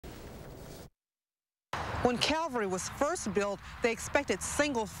When Calvary was first built, they expected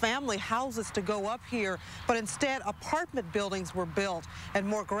single-family houses to go up here, but instead apartment buildings were built, and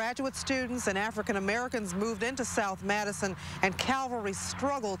more graduate students and African Americans moved into South Madison, and Calvary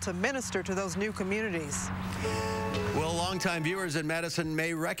struggled to minister to those new communities. Well, longtime viewers in Madison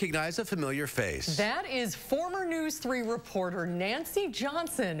may recognize a familiar face. That is former News 3 reporter Nancy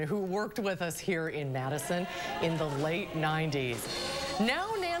Johnson, who worked with us here in Madison in the late 90s.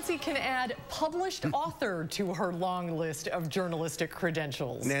 Now Nancy can add published author to her long list of journalistic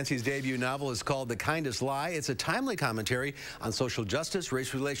credentials. Nancy's debut novel is called The Kindest Lie. It's a timely commentary on social justice,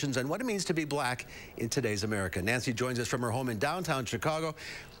 race relations, and what it means to be black in today's America. Nancy joins us from her home in downtown Chicago.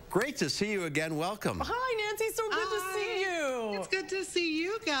 Great to see you again. Welcome. Hi, Nancy. So good to see you. It's good to see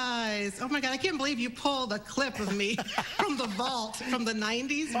you guys. Oh, my God. I can't believe you pulled a clip of me from the vault from the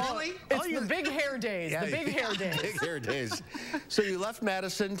 90s, really? It's the big hair days. Yeah, the big hair days. Big hair days. So you left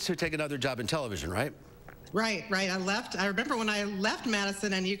Madison to take another job in television, right? Right. I remember when I left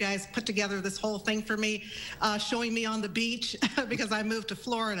Madison and you guys put together this whole thing for me, showing me on the beach because I moved to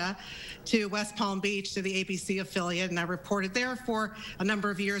Florida, to West Palm Beach, to the ABC affiliate, and I reported there for a number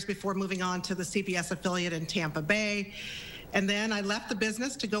of years before moving on to the CBS affiliate in Tampa Bay. And then I left the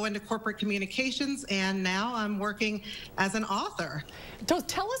business to go into corporate communications, and now I'm working as an author. So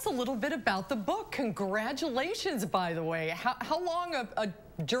tell us a little bit about the book. Congratulations, by the way. How long a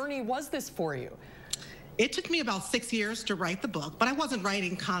journey was this for you? It took me about 6 years to write the book, but I wasn't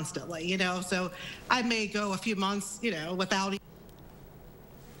writing constantly, so I may go a few months, without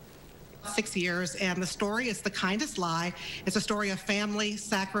 6 years, and the story is The Kindest Lie. It's a story of family,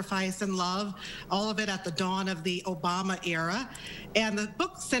 sacrifice, and love, all of it at the dawn of the Obama era. And the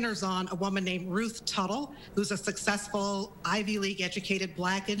book centers on a woman named Ruth Tuttle, who's a successful Ivy League educated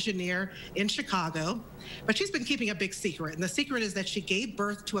black engineer in Chicago. But she's been keeping a big secret, and the secret is that she gave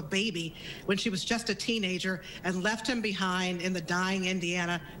birth to a baby when she was just a teenager and left him behind in the dying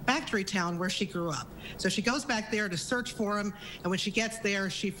Indiana factory town where she grew up. So she goes back there to search for him, and when she gets there,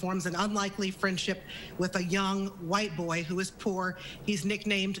 she forms an unlikely friendship with a young white boy who is poor. He's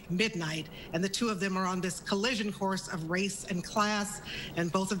nicknamed Midnight, and the two of them are on this collision course of race and class,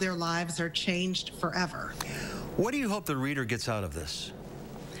 and both of their lives are changed forever. What do you hope the reader gets out of this?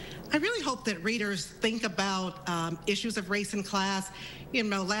 I really hope that readers think about issues of race and class.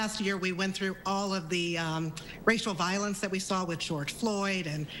 Last year we went through all of the racial violence that we saw with George Floyd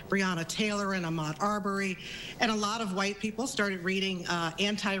and Breonna Taylor and Ahmaud Arbery, and a lot of white people started reading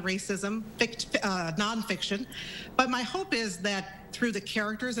anti-racism nonfiction. But my hope is that through the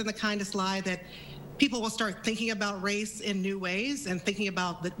characters in The Kindest Lie, that people will start thinking about race in new ways and thinking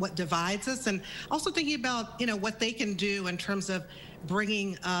about what divides us, and also thinking about what they can do in terms of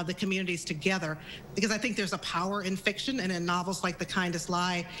bringing the communities together, because I think there's a power in fiction and in novels like The Kindest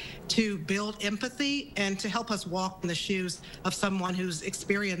Lie to build empathy and to help us walk in the shoes of someone whose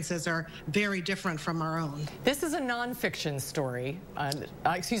experiences are very different from our own. This is a nonfiction story.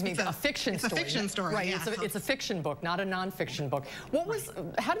 Excuse me, a fiction story. It's a fiction story, right? yeah. It's a fiction book, not a nonfiction book.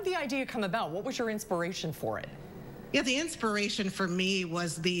 How did the idea come about? What was your inspiration for it? Yeah, the inspiration for me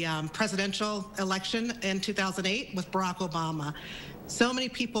was the presidential election in 2008 with Barack Obama. So many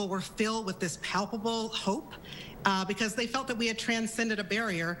people were filled with this palpable hope because they felt that we had transcended a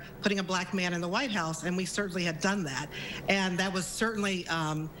barrier, putting a black man in the White House, and we certainly had done that. And that was certainly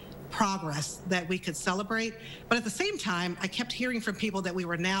progress that we could celebrate. But at the same time, I kept hearing from people that we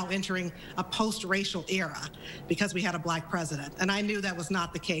were now entering a post-racial era because we had a black president. And I knew that was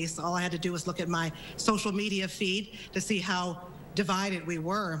not the case. All I had to do was look at my social media feed to see how divided we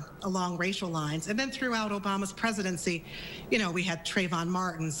were along racial lines. And then throughout Obama's presidency, we had Trayvon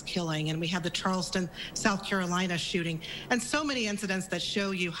Martin's killing, and we had the Charleston, South Carolina shooting, and so many incidents that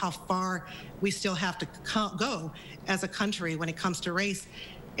show you how far we still have to go as a country when it comes to race.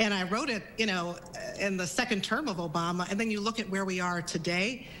 And I wrote it, in the second term of Obama, and then you look at where we are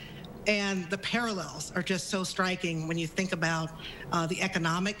today, and the parallels are just so striking when you think about the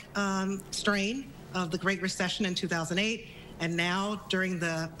economic strain of the Great Recession in 2008, and now during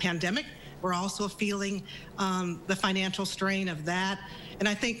the pandemic, we're also feeling the financial strain of that. And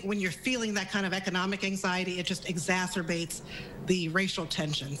I think when you're feeling that kind of economic anxiety, it just exacerbates the racial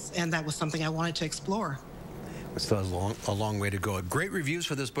tensions, and that was something I wanted to explore. It still has a long way to go. Great reviews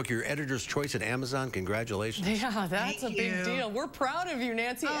for this book. Your editor's choice at Amazon. Congratulations. Yeah, that's a big deal. We're proud of you,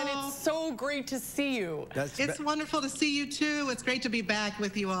 Nancy, and it's so great to see you. It's wonderful to see you, too. It's great to be back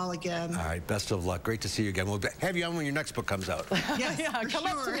with you all again. All right, best of luck. Great to see you again. We'll have you on when your next book comes out. Yes, yeah, come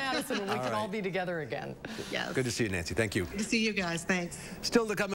up to Madison and we can all be together again. Yes. Good to see you, Nancy. Thank you. Good to see you guys. Thanks. Still to come.